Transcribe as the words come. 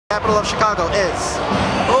Capital of Chicago is?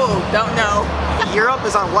 Oh, don't know. Europe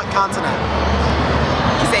is on what continent?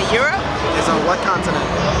 You say Europe? Is on what continent?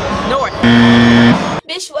 North.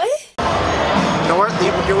 Bitch, what? North?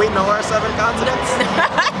 Do we know our 7 continents?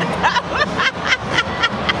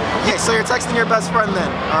 Okay, so you're texting your best friend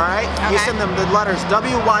then, alright? Okay. You send them the letters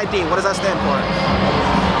WYD. What does that stand for?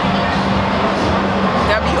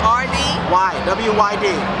 WRD? Y.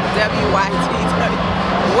 WYD. WYD.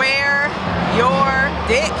 Where your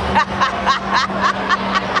dick?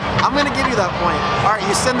 I'm gonna give you that point. Alright,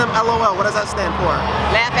 you send them LOL. What does that stand for?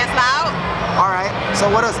 Laugh as loud? Alright,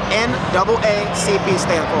 so what does NAACP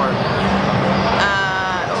stand for?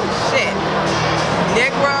 Oh shit.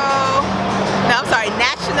 Negro. No, I'm sorry,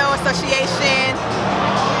 National Association.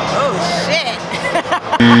 Oh shit.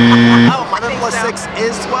 Oh, 7 plus 6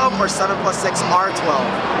 is 12 or 7 plus 6 are 12?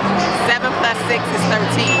 7 plus 6 is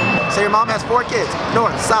 13. So your mom has 4 kids.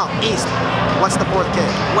 North, south, east. What's the 4th kid?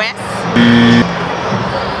 West. You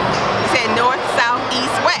said north, south,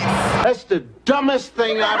 east, west. That's the dumbest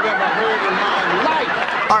thing I've ever heard in my life.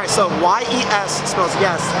 Alright, so Y-E-S spells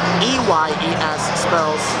yes. E-Y-E-S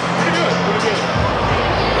spells...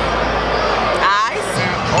 Eyes.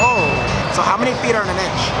 Oh. So how many feet are in an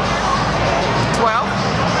inch? 12.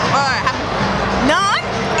 None?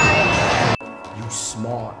 You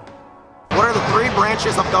smart. What are the 3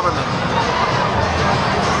 branches of government?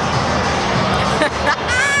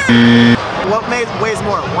 What weighs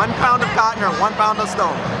more, 1 pound of cotton or 1 pound of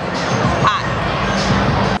stone? Pot.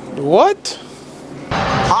 What?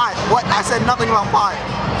 Pot? What? I said nothing about pot.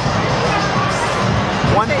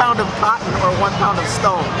 1 pound of cotton or 1 pound of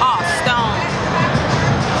stone? Oh, stone.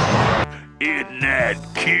 Isn't that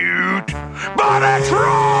cute? But it's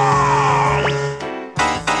wrong!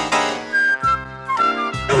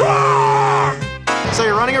 Wrong! So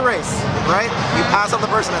you're running a race, right? You pass up the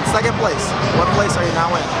person in 2nd place. What place are you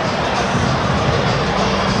now in?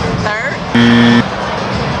 3rd.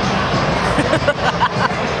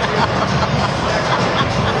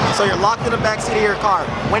 So you're locked in the backseat of your car.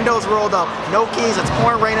 Windows rolled up. No keys. It's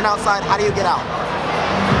pouring raining outside. How do you get out?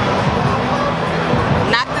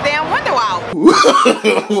 Knock the damn window out.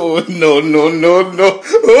 No.